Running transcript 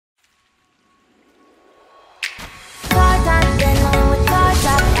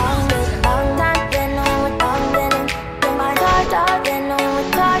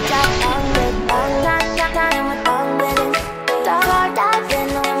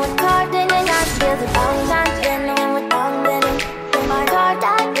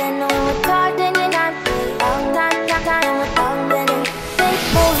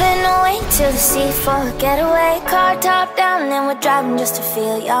sea for a getaway. Car top down and we're driving just to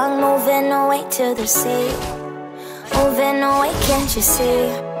feel young. Moving away to the sea, moving away, can't you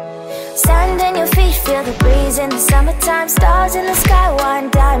see? Sand in your feet, feel the breeze in the summertime. Stars in the sky, one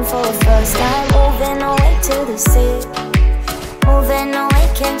dime for the first time. Moving away to the sea, moving away,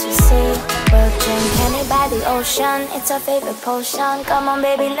 can't you see? We'll drink honey by the ocean, it's our favorite potion. Come on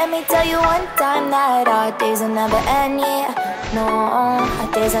baby, let me tell you one time that our days will never end, yeah. No,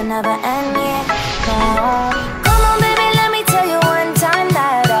 our days will never end, yeah. No. Come on baby, let me tell you one time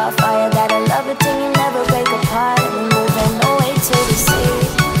that our fire got a love it till you never break apart. And we're moving away to the sea,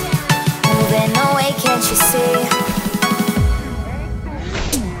 moving away, can't you see?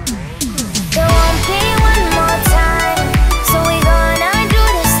 There won't be one more time, so we gonna do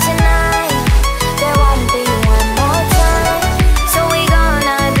this tonight. There won't be one more time, so we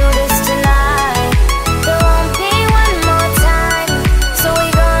gonna do this tonight. There won't be one more time, so we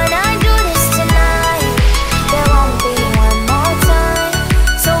gonna do this tonight. There won't be one more time,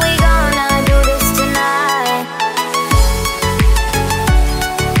 so we gonna do this tonight.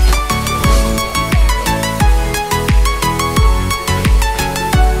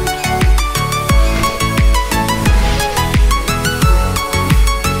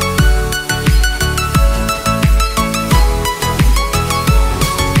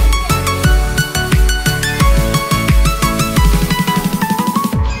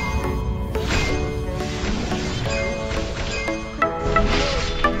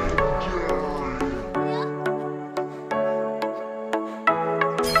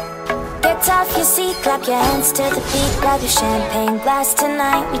 Get off your seat, clap your hands to the beat. Grab your champagne glass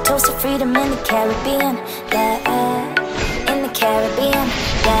tonight. We toast to freedom in the Caribbean, yeah, in the Caribbean,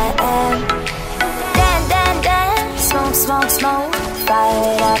 yeah. Dan, dan, dan, smoke, smoke, smoke. Fire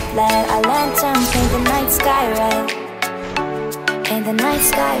it up, let our lanterns paint the night sky red, paint the night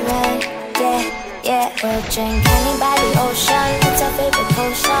sky red, yeah, yeah. We'll drink honey by the ocean, it's our favorite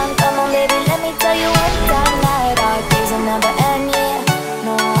potion. Come on baby, let me tell you one time that our days will never end, yeah.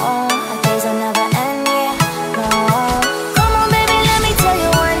 No, our days will never end, yeah. No. Come on baby, let me tell you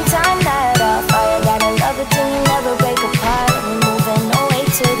one time that our fire got a love it till you never break apart. And we're moving away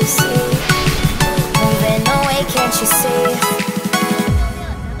to the sea, moving away, can't you see?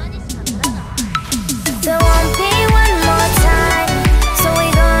 There won't be one more time, so we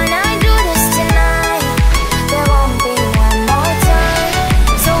gonna do this tonight. There won't be one more time,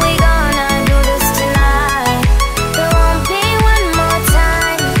 so we gonna do this tonight. There won't be one more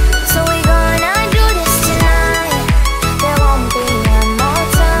time, so we gonna do this tonight. There won't be one more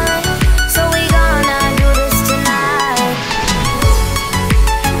time, so we gonna do this tonight.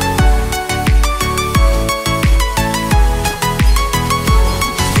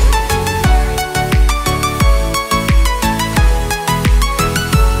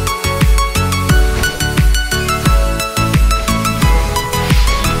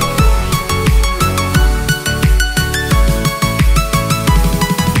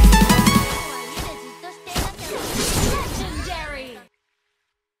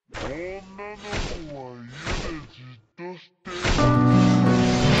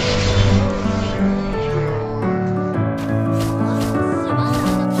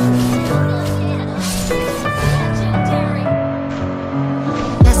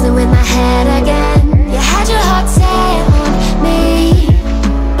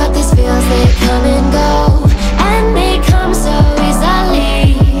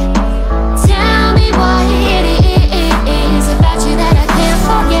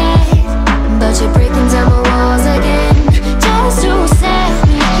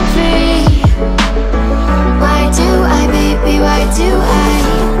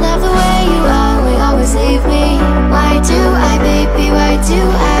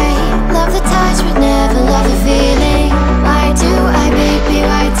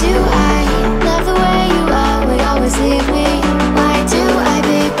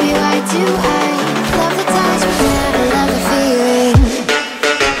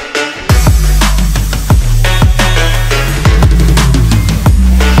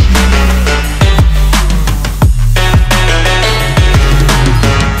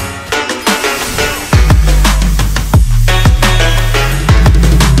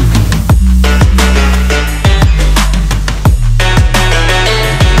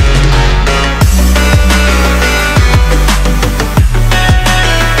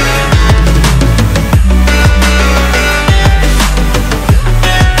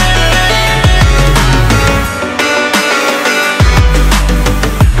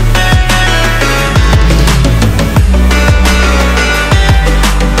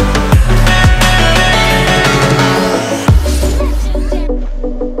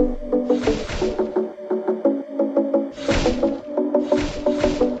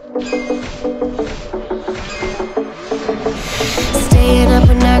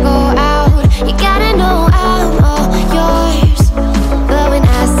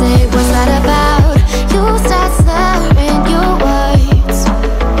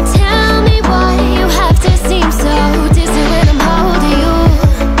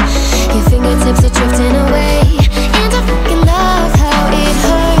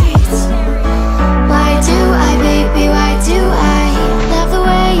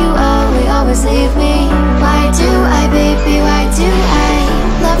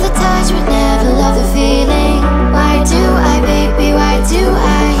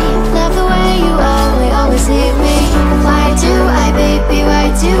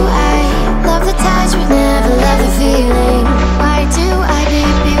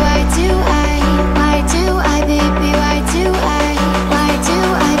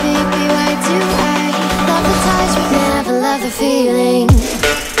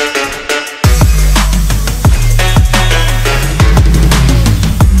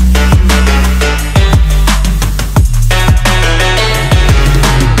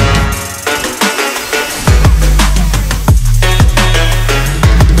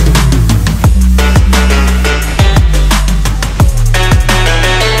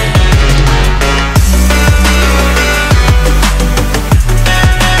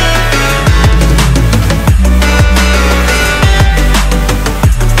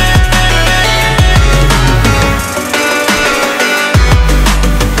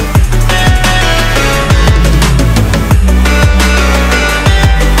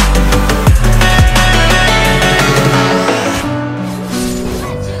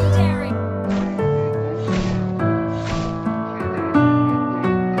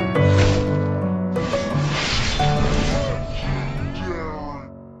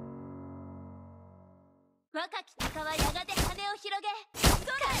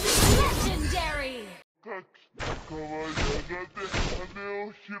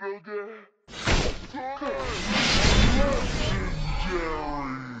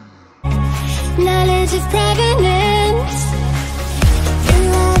 Knowledge is private.